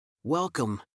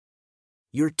Welcome.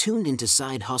 You're tuned into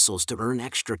Side Hustles to Earn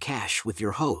Extra Cash with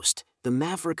your host, the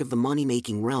maverick of the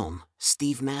money-making realm,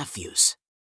 Steve Matthews.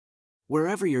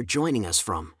 Wherever you're joining us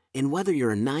from, and whether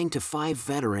you're a 9-to-5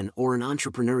 veteran or an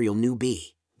entrepreneurial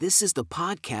newbie, this is the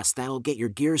podcast that'll get your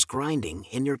gears grinding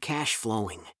and your cash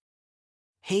flowing.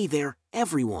 Hey there,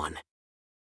 everyone.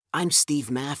 I'm Steve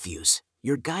Matthews,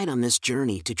 your guide on this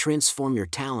journey to transform your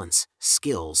talents,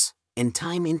 skills, and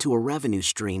time into a revenue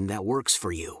stream that works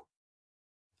for you.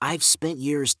 I've spent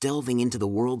years delving into the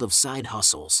world of side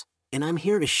hustles, and I'm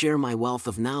here to share my wealth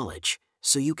of knowledge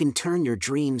so you can turn your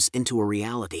dreams into a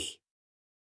reality.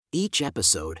 Each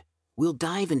episode, we'll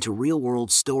dive into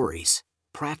real-world stories,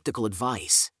 practical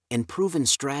advice, and proven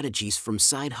strategies from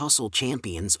side hustle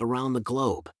champions around the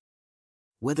globe.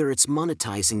 Whether it's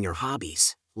monetizing your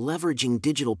hobbies, leveraging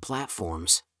digital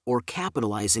platforms, or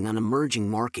capitalizing on emerging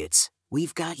markets,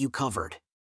 we've got you covered.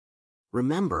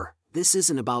 Remember, this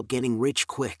isn't about getting rich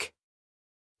quick.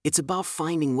 It's about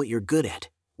finding what you're good at,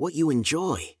 what you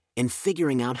enjoy, and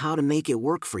figuring out how to make it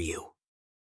work for you.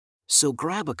 So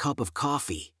grab a cup of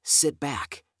coffee, sit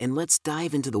back, and let's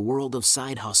dive into the world of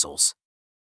side hustles.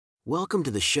 Welcome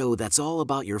to the show that's all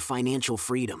about your financial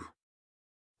freedom.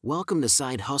 Welcome to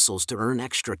Side Hustles to Earn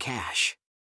Extra Cash.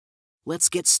 Let's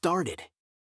get started.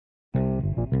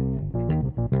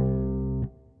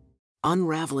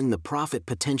 Unraveling the profit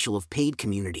potential of paid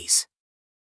communities.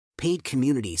 Paid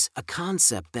communities, a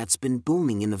concept that's been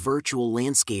booming in the virtual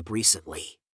landscape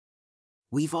recently.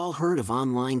 We've all heard of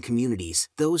online communities,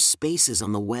 those spaces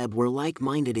on the web where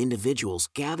like-minded individuals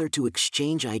gather to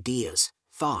exchange ideas,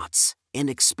 thoughts, and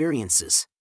experiences.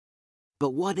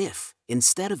 But what if,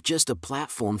 instead of just a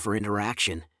platform for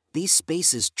interaction, these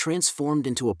spaces transformed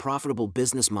into a profitable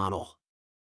business model?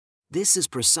 This is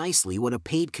precisely what a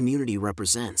paid community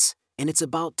represents, and it's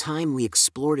about time we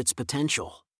explored its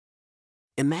potential.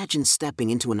 Imagine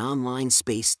stepping into an online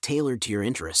space tailored to your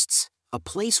interests, a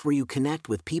place where you connect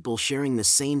with people sharing the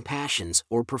same passions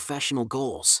or professional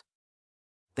goals.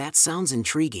 That sounds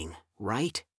intriguing,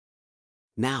 right?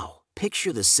 Now,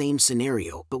 picture the same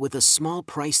scenario but with a small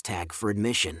price tag for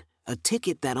admission, a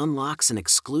ticket that unlocks an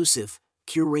exclusive,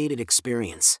 curated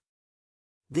experience.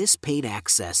 This paid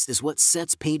access is what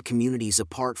sets paid communities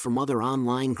apart from other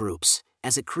online groups,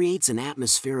 as it creates an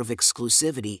atmosphere of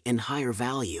exclusivity and higher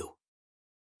value.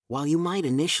 While you might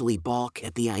initially balk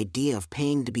at the idea of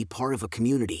paying to be part of a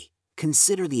community,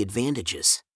 consider the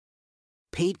advantages.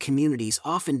 Paid communities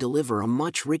often deliver a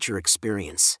much richer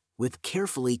experience, with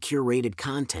carefully curated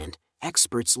content,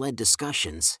 experts-led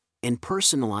discussions, and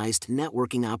personalized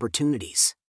networking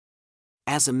opportunities.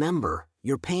 As a member,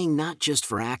 you're paying not just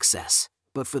for access,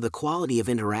 but for the quality of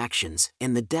interactions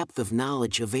and the depth of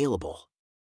knowledge available.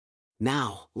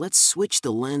 Now, let's switch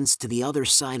the lens to the other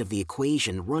side of the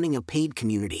equation: running a paid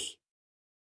community.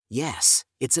 Yes,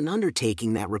 it's an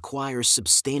undertaking that requires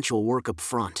substantial work up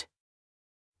front.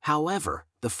 However,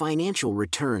 the financial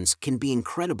returns can be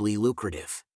incredibly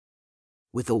lucrative.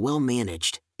 With a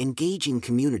well-managed, engaging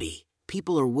community,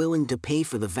 people are willing to pay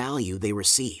for the value they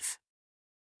receive.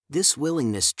 This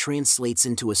willingness translates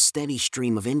into a steady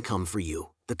stream of income for you,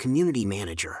 the community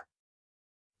manager.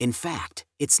 In fact,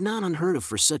 it's not unheard of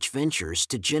for such ventures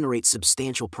to generate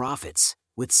substantial profits,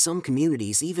 with some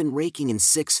communities even raking in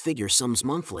six-figure sums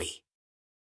monthly.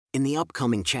 In the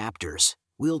upcoming chapters,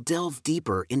 we'll delve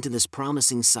deeper into this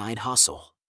promising side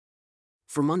hustle.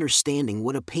 From understanding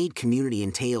what a paid community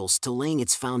entails to laying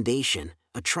its foundation,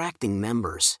 attracting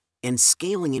members, and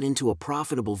scaling it into a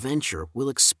profitable venture, we'll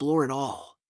explore it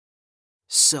all.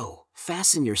 So,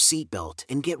 fasten your seatbelt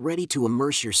and get ready to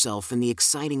immerse yourself in the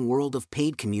exciting world of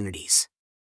paid communities.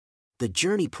 The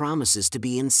journey promises to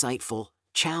be insightful,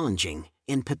 challenging,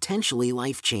 and potentially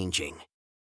life-changing.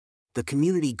 The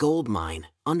community goldmine: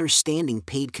 understanding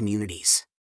paid communities.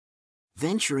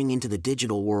 Venturing into the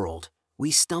digital world,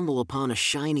 we stumble upon a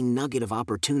shining nugget of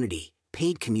opportunity: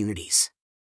 paid communities.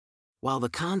 While the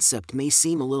concept may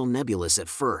seem a little nebulous at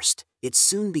first, it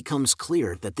soon becomes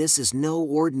clear that this is no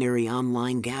ordinary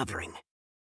online gathering.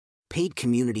 Paid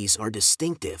communities are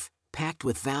distinctive, packed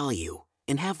with value,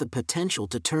 and have the potential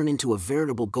to turn into a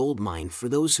veritable goldmine for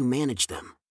those who manage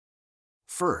them.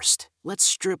 First, let's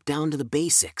strip down to the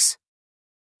basics.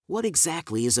 What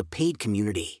exactly is a paid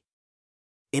community?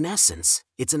 In essence,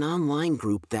 it's an online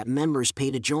group that members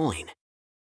pay to join.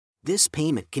 This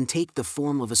payment can take the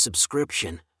form of a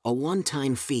subscription, a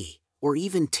one-time fee, or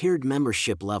even tiered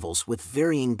membership levels with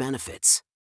varying benefits.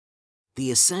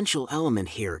 The essential element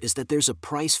here is that there's a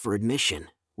price for admission,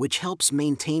 which helps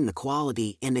maintain the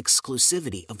quality and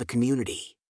exclusivity of the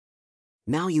community.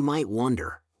 Now you might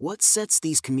wonder, What sets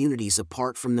these communities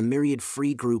apart from the myriad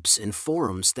free groups and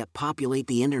forums that populate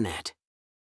the internet?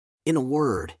 In a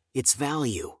word, it's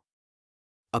value.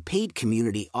 A paid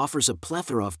community offers a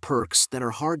plethora of perks that are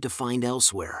hard to find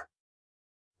elsewhere.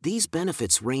 These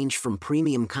benefits range from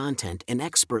premium content and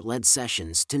expert-led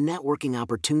sessions to networking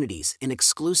opportunities and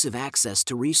exclusive access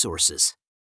to resources.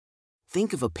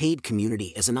 Think of a paid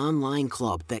community as an online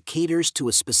club that caters to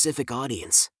a specific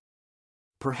audience.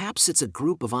 Perhaps it's a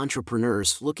group of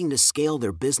entrepreneurs looking to scale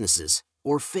their businesses,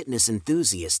 or fitness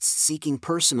enthusiasts seeking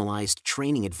personalized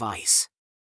training advice.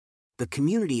 The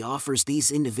community offers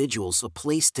these individuals a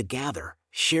place to gather,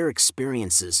 share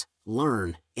experiences,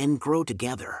 learn, and grow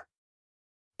together.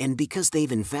 And because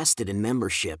they've invested in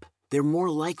membership, they're more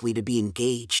likely to be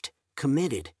engaged,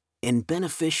 committed, and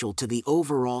beneficial to the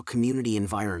overall community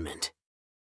environment.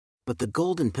 But the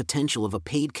golden potential of a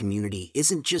paid community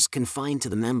isn't just confined to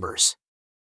the members.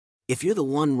 If you're the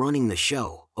one running the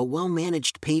show, a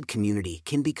well-managed paid community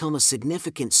can become a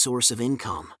significant source of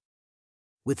income.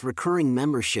 With recurring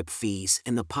membership fees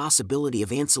and the possibility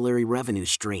of ancillary revenue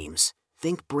streams,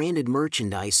 think branded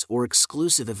merchandise or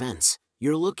exclusive events,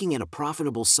 you're looking at a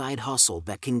profitable side hustle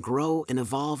that can grow and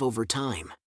evolve over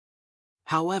time.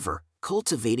 However,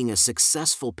 cultivating a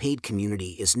successful paid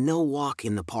community is no walk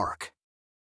in the park.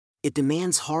 It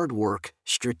demands hard work,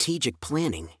 strategic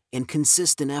planning, and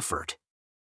consistent effort.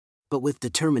 But with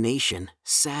determination,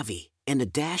 savvy, and a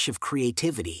dash of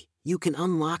creativity, you can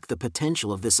unlock the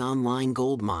potential of this online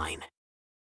gold mine.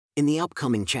 In the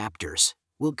upcoming chapters,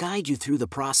 we'll guide you through the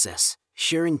process,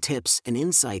 sharing tips and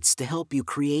insights to help you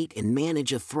create and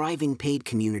manage a thriving paid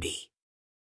community.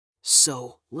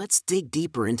 So, let's dig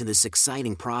deeper into this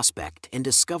exciting prospect and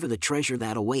discover the treasure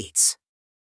that awaits.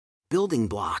 Building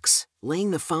blocks,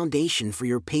 laying the foundation for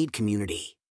your paid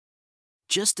community.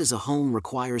 Just as a home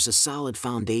requires a solid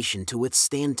foundation to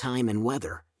withstand time and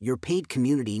weather, your paid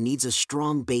community needs a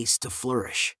strong base to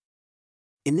flourish.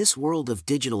 In this world of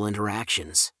digital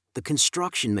interactions, the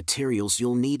construction materials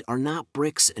you'll need are not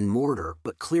bricks and mortar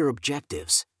but clear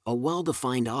objectives, a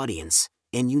well-defined audience,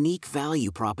 and unique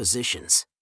value propositions.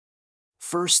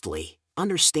 Firstly,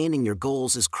 understanding your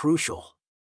goals is crucial.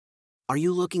 Are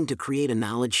you looking to create a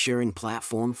knowledge-sharing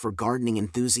platform for gardening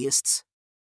enthusiasts?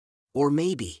 Or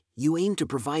maybe, you aim to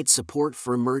provide support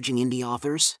for emerging indie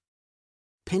authors?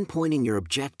 Pinpointing your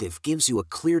objective gives you a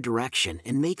clear direction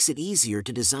and makes it easier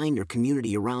to design your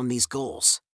community around these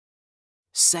goals.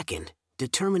 Second,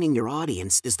 determining your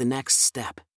audience is the next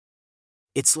step.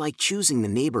 It's like choosing the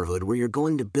neighborhood where you're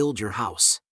going to build your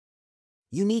house.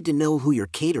 You need to know who you're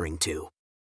catering to.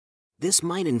 This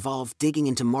might involve digging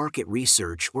into market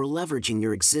research or leveraging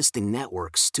your existing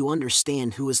networks to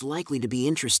understand who is likely to be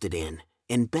interested in,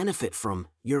 and benefit from,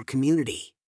 your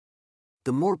community.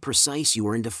 The more precise you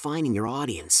are in defining your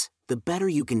audience, the better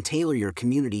you can tailor your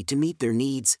community to meet their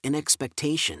needs and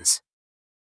expectations.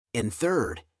 And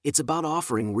third, it's about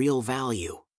offering real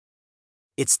value.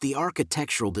 It's the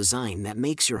architectural design that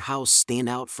makes your house stand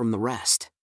out from the rest.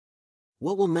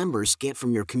 What will members get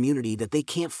from your community that they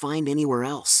can't find anywhere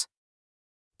else?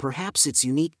 Perhaps it's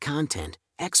unique content,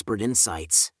 expert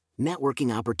insights,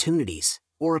 networking opportunities,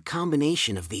 or a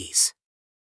combination of these.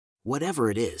 Whatever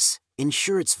it is,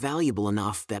 ensure it's valuable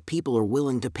enough that people are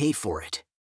willing to pay for it.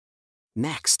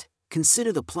 Next,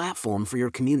 consider the platform for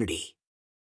your community.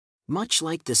 Much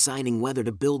like deciding whether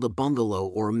to build a bungalow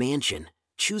or a mansion,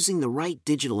 choosing the right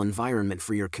digital environment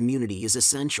for your community is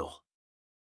essential.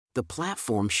 The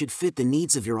platform should fit the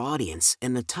needs of your audience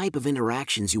and the type of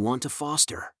interactions you want to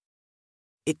foster.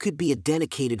 It could be a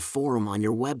dedicated forum on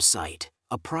your website,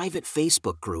 a private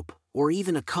Facebook group, or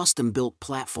even a custom-built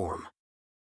platform.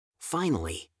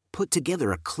 Finally, put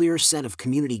together a clear set of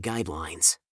community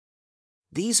guidelines.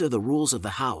 These are the rules of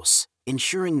the house,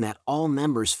 ensuring that all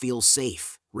members feel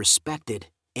safe, respected,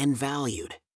 and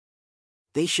valued.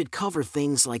 They should cover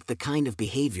things like the kind of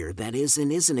behavior that is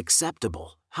and isn't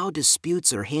acceptable, how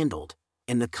disputes are handled,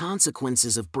 and the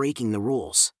consequences of breaking the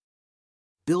rules.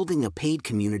 Building a paid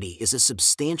community is a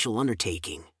substantial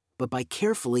undertaking, but by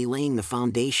carefully laying the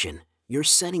foundation, you're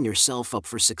setting yourself up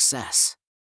for success.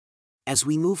 As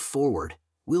we move forward,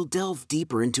 we'll delve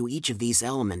deeper into each of these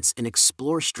elements and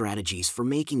explore strategies for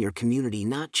making your community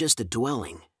not just a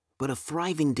dwelling, but a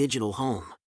thriving digital home.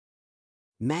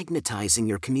 Magnetizing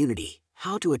your community,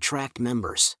 how to attract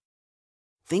members.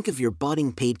 Think of your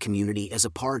budding paid community as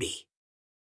a party.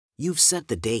 You've set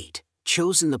the date,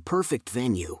 chosen the perfect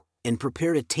venue, and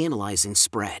prepared a tantalizing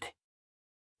spread.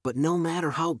 But no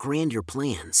matter how grand your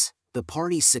plans, the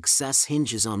party's success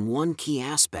hinges on one key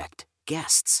aspect: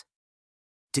 guests.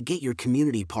 To get your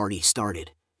community party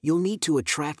started, You'll need to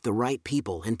attract the right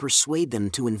people and persuade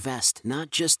them to invest not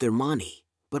just their money,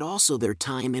 but also their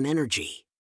time and energy.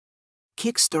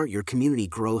 Kickstart your community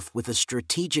growth with a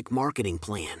strategic marketing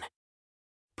plan.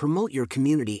 Promote your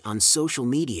community on social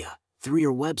media, through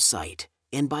your website,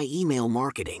 and by email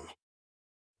marketing.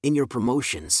 In your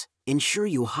promotions, ensure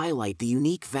you highlight the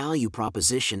unique value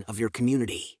proposition of your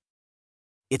community.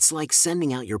 It's like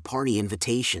sending out your party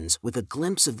invitations with a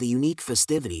glimpse of the unique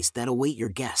festivities that await your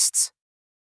guests.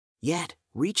 Yet,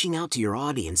 reaching out to your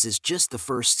audience is just the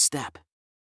first step.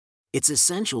 It's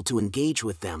essential to engage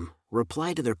with them,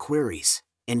 reply to their queries,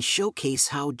 and showcase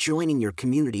how joining your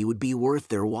community would be worth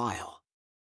their while.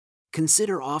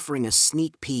 Consider offering a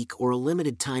sneak peek or a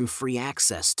limited-time free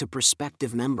access to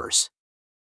prospective members.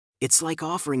 It's like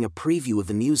offering a preview of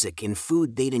the music and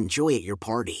food they'd enjoy at your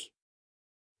party.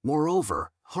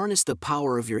 Moreover, harness the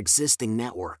power of your existing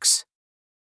networks.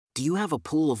 Do you have a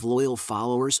pool of loyal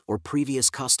followers or previous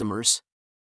customers?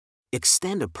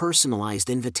 Extend a personalized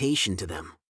invitation to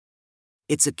them.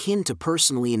 It's akin to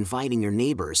personally inviting your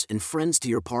neighbors and friends to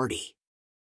your party.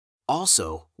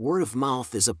 Also, word of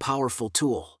mouth is a powerful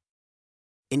tool.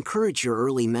 Encourage your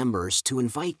early members to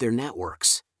invite their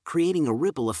networks, creating a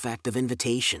ripple effect of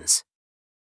invitations.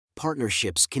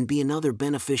 Partnerships can be another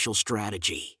beneficial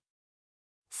strategy.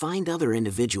 Find other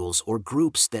individuals or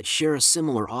groups that share a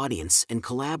similar audience and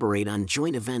collaborate on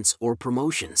joint events or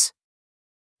promotions.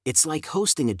 It's like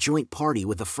hosting a joint party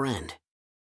with a friend.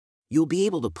 You'll be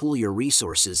able to pool your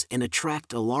resources and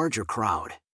attract a larger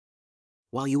crowd.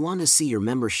 While you want to see your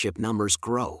membership numbers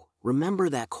grow, remember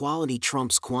that quality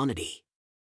trumps quantity.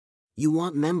 You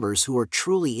want members who are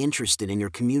truly interested in your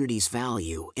community's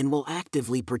value and will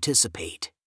actively participate.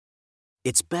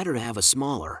 It's better to have a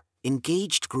smaller,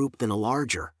 engaged group than a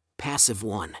larger, passive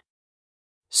one.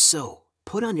 So,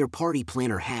 put on your party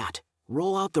planner hat,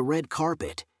 roll out the red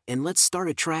carpet, and let's start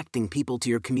attracting people to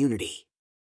your community.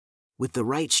 With the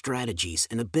right strategies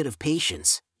and a bit of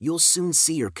patience, you'll soon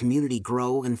see your community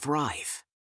grow and thrive.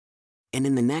 And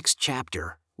in the next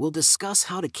chapter, we'll discuss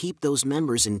how to keep those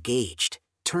members engaged,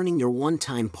 turning your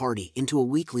one-time party into a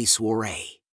weekly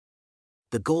soiree.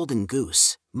 The Golden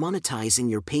Goose,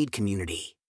 monetizing your paid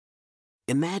community.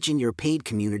 Imagine your paid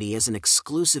community as an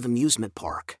exclusive amusement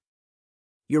park.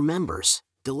 Your members,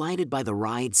 delighted by the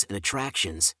rides and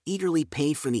attractions, eagerly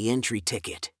pay for the entry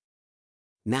ticket.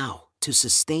 Now, to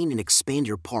sustain and expand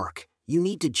your park, you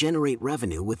need to generate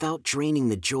revenue without draining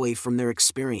the joy from their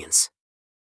experience.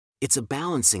 It's a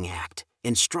balancing act,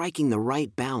 and striking the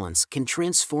right balance can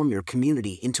transform your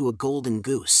community into a golden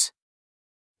goose.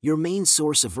 Your main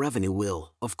source of revenue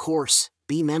will, of course,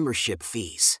 be membership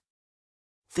fees.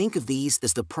 Think of these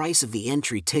as the price of the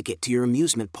entry ticket to your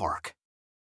amusement park.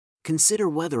 Consider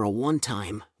whether a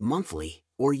one-time, monthly,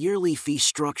 or yearly fee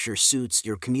structure suits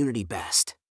your community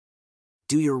best.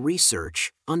 Do your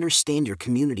research, understand your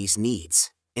community's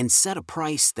needs, and set a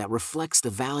price that reflects the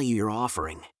value you're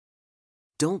offering.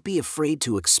 Don't be afraid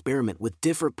to experiment with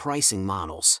different pricing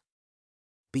models.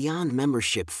 Beyond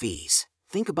membership fees,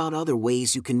 think about other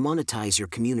ways you can monetize your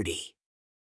community.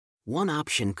 One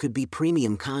option could be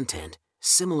premium content,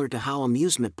 similar to how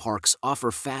amusement parks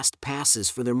offer fast passes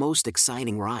for their most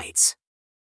exciting rides.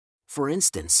 For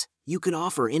instance, you could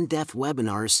offer in-depth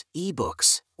webinars,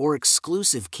 ebooks, or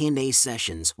exclusive Q&A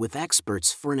sessions with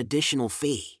experts for an additional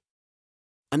fee.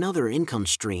 Another income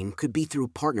stream could be through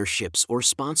partnerships or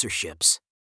sponsorships.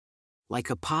 Like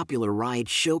a popular ride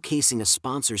showcasing a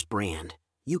sponsor's brand,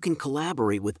 you can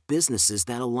collaborate with businesses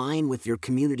that align with your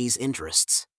community's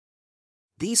interests.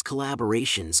 These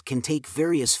collaborations can take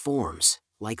various forms,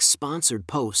 like sponsored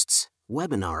posts,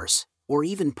 webinars, or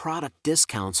even product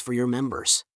discounts for your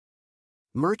members.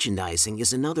 Merchandising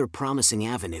is another promising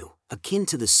avenue, akin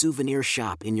to the souvenir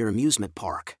shop in your amusement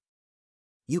park.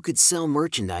 You could sell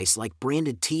merchandise like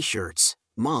branded t-shirts,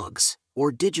 mugs,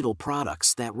 or digital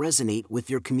products that resonate with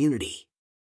your community.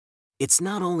 It's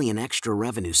not only an extra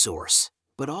revenue source,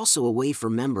 but also a way for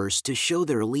members to show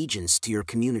their allegiance to your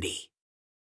community.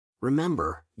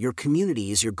 Remember, your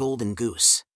community is your golden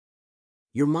goose.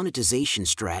 Your monetization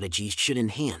strategies should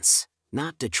enhance,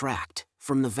 not detract,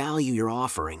 from the value you're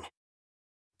offering.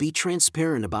 Be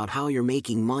transparent about how you're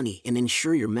making money and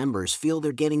ensure your members feel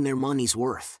they're getting their money's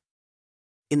worth.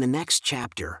 In the next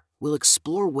chapter, we'll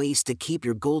explore ways to keep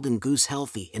your golden goose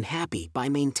healthy and happy by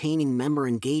maintaining member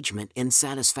engagement and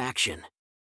satisfaction.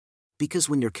 Because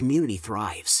when your community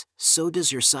thrives, so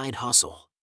does your side hustle.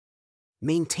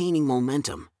 Maintaining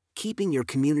momentum, keeping your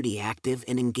community active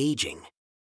and engaging.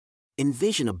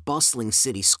 Envision a bustling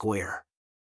city square.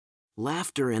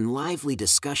 Laughter and lively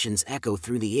discussions echo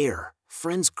through the air,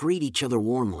 friends greet each other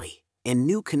warmly, and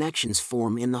new connections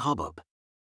form in the hubbub.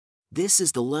 This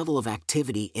is the level of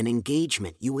activity and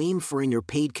engagement you aim for in your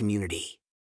paid community.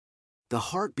 The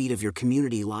heartbeat of your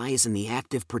community lies in the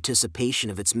active participation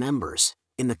of its members,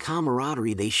 in the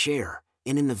camaraderie they share,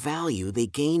 and in the value they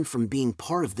gain from being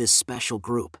part of this special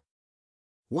group.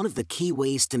 One of the key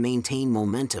ways to maintain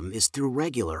momentum is through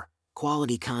regular,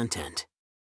 quality content.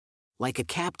 Like a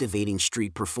captivating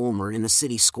street performer in the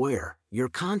city square, your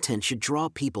content should draw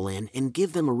people in and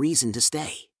give them a reason to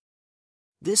stay.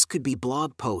 This could be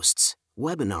blog posts,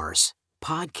 webinars,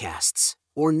 podcasts,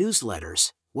 or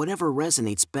newsletters, whatever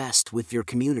resonates best with your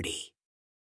community.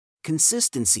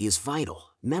 Consistency is vital.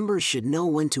 Members should know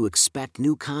when to expect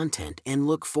new content and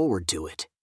look forward to it.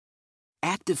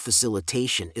 Active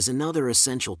facilitation is another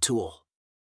essential tool.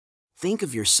 Think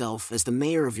of yourself as the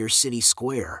mayor of your city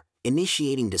square,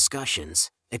 initiating discussions,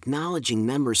 acknowledging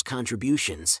members'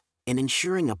 contributions, and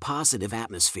ensuring a positive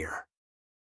atmosphere.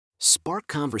 Spark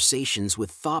conversations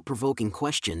with thought-provoking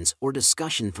questions or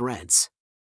discussion threads.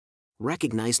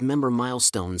 Recognize member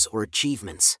milestones or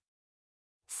achievements.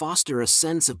 Foster a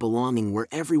sense of belonging where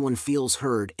everyone feels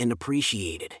heard and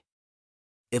appreciated.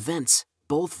 Events,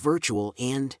 both virtual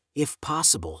and, if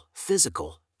possible,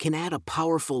 physical, can add a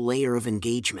powerful layer of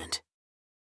engagement.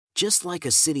 Just like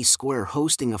a city square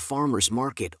hosting a farmer's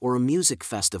market or a music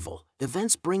festival,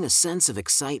 events bring a sense of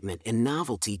excitement and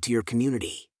novelty to your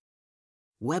community.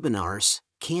 Webinars,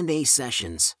 Q&A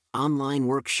sessions, online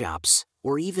workshops,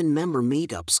 or even member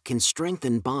meetups can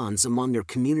strengthen bonds among your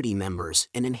community members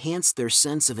and enhance their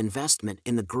sense of investment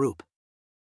in the group.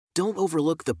 Don't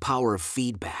overlook the power of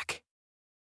feedback.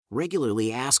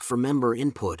 Regularly ask for member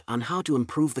input on how to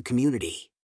improve the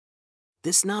community.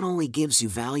 This not only gives you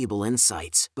valuable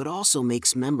insights but also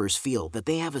makes members feel that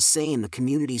they have a say in the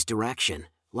community's direction,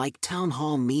 like town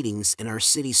hall meetings in our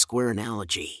city square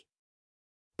analogy.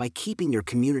 By keeping your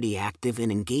community active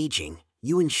and engaging,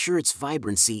 you ensure its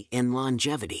vibrancy and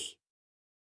longevity.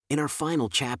 In our final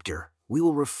chapter, we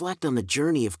will reflect on the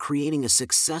journey of creating a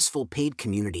successful paid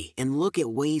community and look at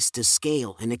ways to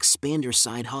scale and expand your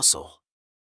side hustle.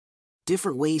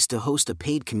 Different ways to host a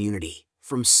paid community,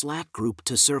 from Slack group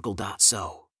to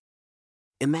Circle.so.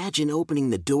 Imagine opening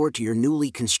the door to your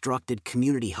newly constructed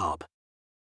community hub.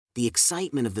 The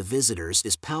excitement of the visitors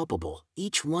is palpable,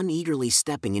 each one eagerly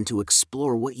stepping in to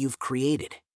explore what you've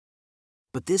created.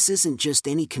 But this isn't just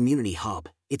any community hub,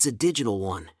 it's a digital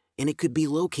one, and it could be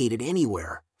located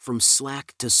anywhere, from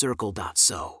Slack to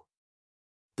Circle.so.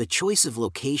 The choice of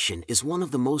location is one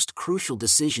of the most crucial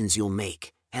decisions you'll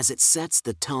make, as it sets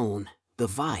the tone, the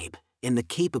vibe, and the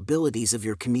capabilities of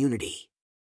your community.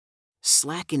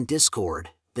 Slack and Discord,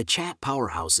 the chat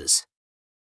powerhouses.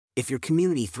 If your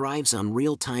community thrives on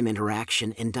real-time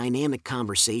interaction and dynamic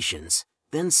conversations,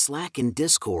 then Slack and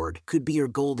Discord could be your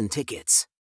golden tickets.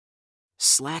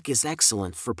 Slack is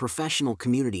excellent for professional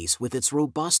communities with its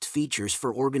robust features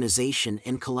for organization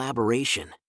and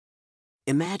collaboration.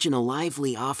 Imagine a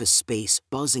lively office space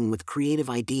buzzing with creative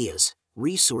ideas,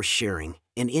 resource sharing,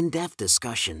 and in-depth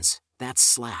discussions. That's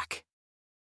Slack.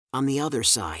 On the other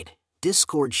side,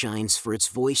 Discord shines for its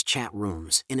voice chat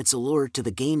rooms and its allure to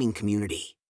the gaming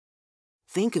community.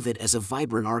 Think of it as a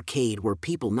vibrant arcade where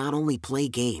people not only play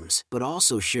games but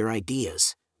also share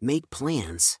ideas, make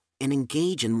plans, and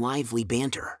engage in lively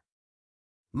banter.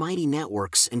 Mighty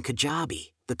Networks and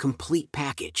Kajabi, the complete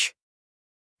package.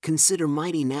 Consider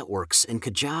Mighty Networks and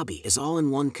Kajabi as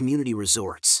all-in-one community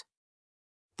resorts.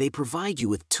 They provide you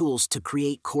with tools to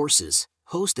create courses,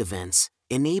 host events,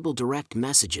 enable direct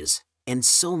messages, and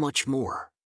so much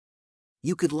more.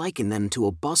 You could liken them to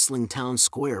a bustling town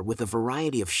square with a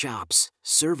variety of shops,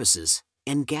 services,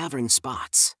 and gathering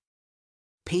spots.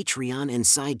 Patreon and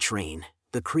Sidetrain,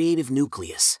 the creative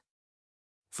nucleus.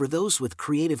 For those with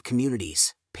creative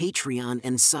communities, Patreon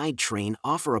and Sidetrain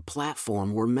offer a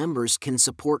platform where members can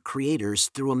support creators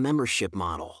through a membership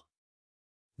model.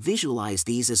 Visualize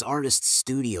these as artists'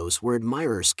 studios where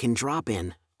admirers can drop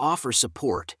in, offer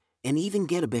support, and even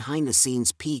get a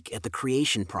behind-the-scenes peek at the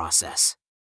creation process.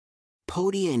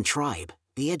 Podia and Tribe,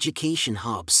 the education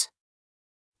hubs.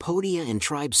 Podia and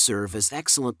Tribe serve as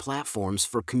excellent platforms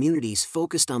for communities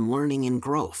focused on learning and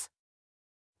growth.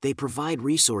 They provide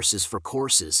resources for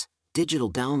courses,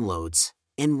 digital downloads,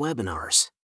 and webinars.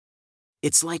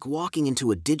 It's like walking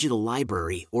into a digital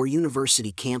library or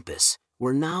university campus,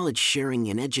 where knowledge sharing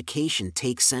and education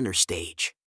take center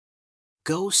stage.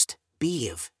 Ghost,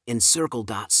 Beev, and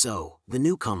Circle.so, the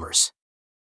newcomers.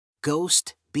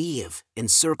 Ghost, Beev, and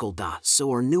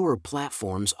Circle.so are newer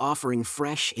platforms offering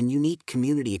fresh and unique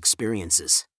community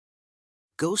experiences.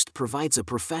 Ghost provides a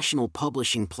professional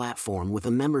publishing platform with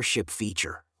a membership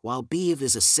feature, while Beev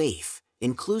is a safe,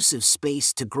 inclusive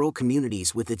space to grow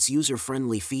communities with its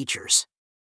user-friendly features.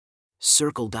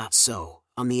 Circle.so,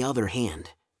 on the other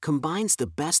hand, combines the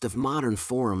best of modern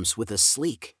forums with a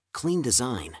sleek, clean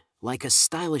design, like a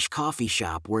stylish coffee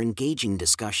shop where engaging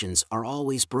discussions are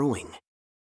always brewing.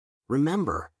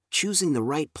 Remember, choosing the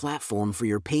right platform for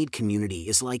your paid community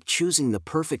is like choosing the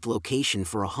perfect location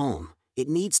for a home. It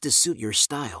needs to suit your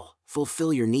style,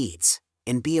 fulfill your needs,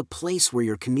 and be a place where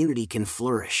your community can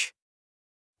flourish.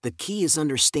 The key is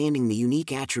understanding the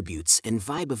unique attributes and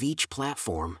vibe of each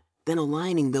platform, then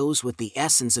aligning those with the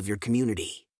essence of your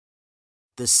community.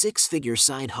 The six-figure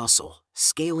side hustle,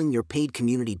 scaling your paid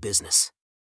community business.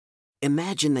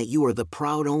 Imagine that you are the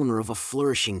proud owner of a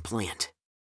flourishing plant.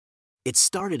 It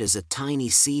started as a tiny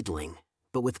seedling,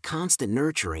 but with constant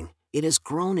nurturing, it has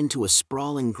grown into a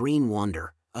sprawling green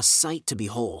wonder, a sight to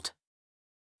behold.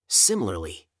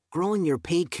 Similarly, growing your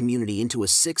paid community into a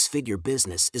six-figure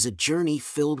business is a journey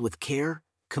filled with care,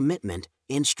 commitment,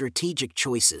 and strategic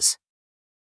choices.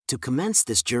 To commence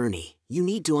this journey, you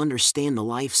need to understand the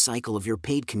life cycle of your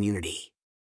paid community.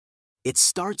 It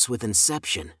starts with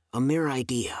inception, a mere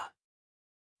idea.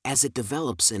 As it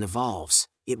develops and evolves,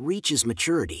 it reaches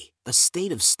maturity, a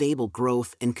state of stable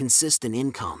growth and consistent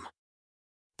income.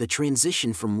 The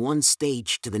transition from one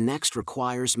stage to the next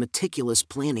requires meticulous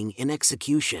planning and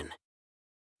execution.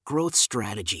 Growth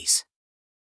strategies.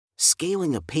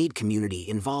 Scaling a paid community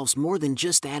involves more than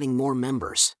just adding more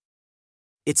members.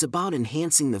 It's about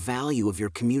enhancing the value of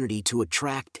your community to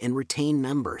attract and retain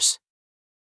members.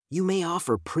 You may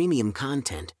offer premium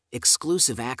content,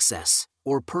 exclusive access,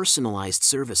 or personalized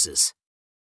services.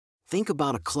 Think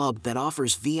about a club that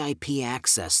offers VIP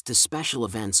access to special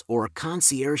events or a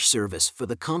concierge service for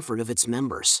the comfort of its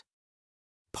members.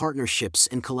 Partnerships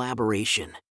and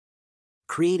collaboration.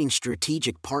 Creating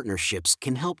strategic partnerships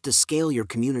can help to scale your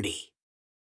community.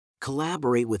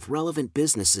 Collaborate with relevant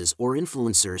businesses or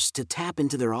influencers to tap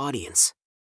into their audience.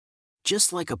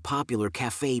 Just like a popular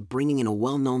cafe bringing in a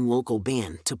well-known local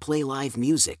band to play live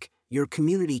music, your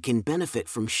community can benefit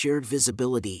from shared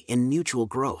visibility and mutual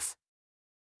growth.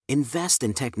 Invest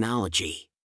in technology.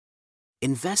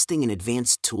 Investing in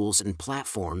advanced tools and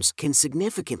platforms can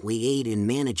significantly aid in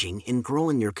managing and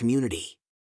growing your community.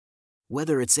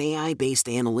 Whether it's AI-based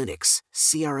analytics,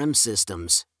 CRM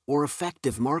systems, or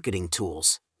effective marketing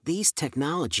tools, these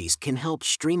technologies can help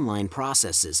streamline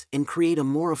processes and create a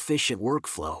more efficient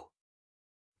workflow.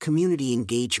 Community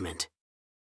engagement.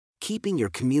 Keeping your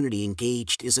community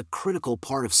engaged is a critical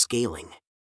part of scaling.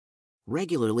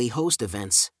 Regularly host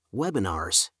events,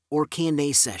 webinars, or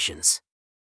Q&A sessions.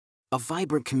 A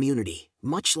vibrant community,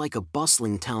 much like a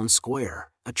bustling town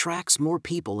square, attracts more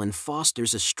people and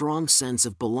fosters a strong sense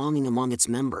of belonging among its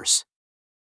members.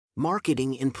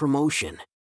 Marketing and promotion.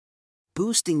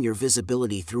 Boosting your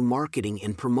visibility through marketing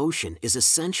and promotion is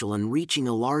essential in reaching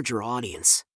a larger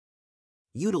audience.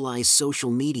 Utilize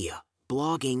social media,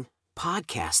 blogging,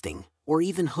 podcasting, or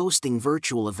even hosting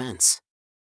virtual events.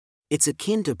 It's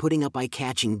akin to putting up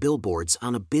eye-catching billboards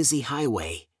on a busy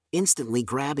highway, instantly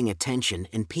grabbing attention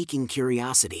and piquing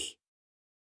curiosity.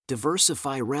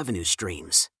 Diversify revenue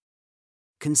streams.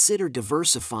 Consider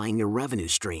diversifying your revenue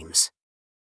streams.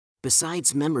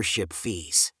 Besides membership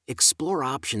fees, explore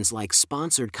options like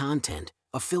sponsored content,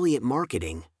 affiliate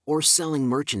marketing, or selling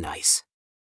merchandise.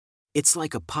 It's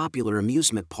like a popular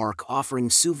amusement park offering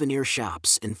souvenir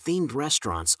shops and themed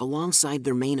restaurants alongside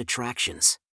their main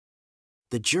attractions.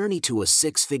 The journey to a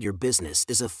six-figure business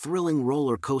is a thrilling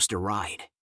roller coaster ride.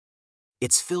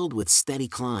 It's filled with steady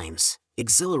climbs,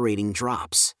 exhilarating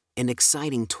drops, and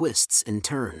exciting twists and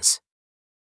turns.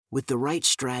 With the right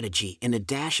strategy and a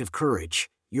dash of courage,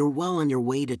 you're well on your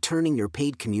way to turning your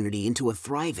paid community into a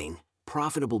thriving,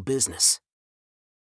 profitable business.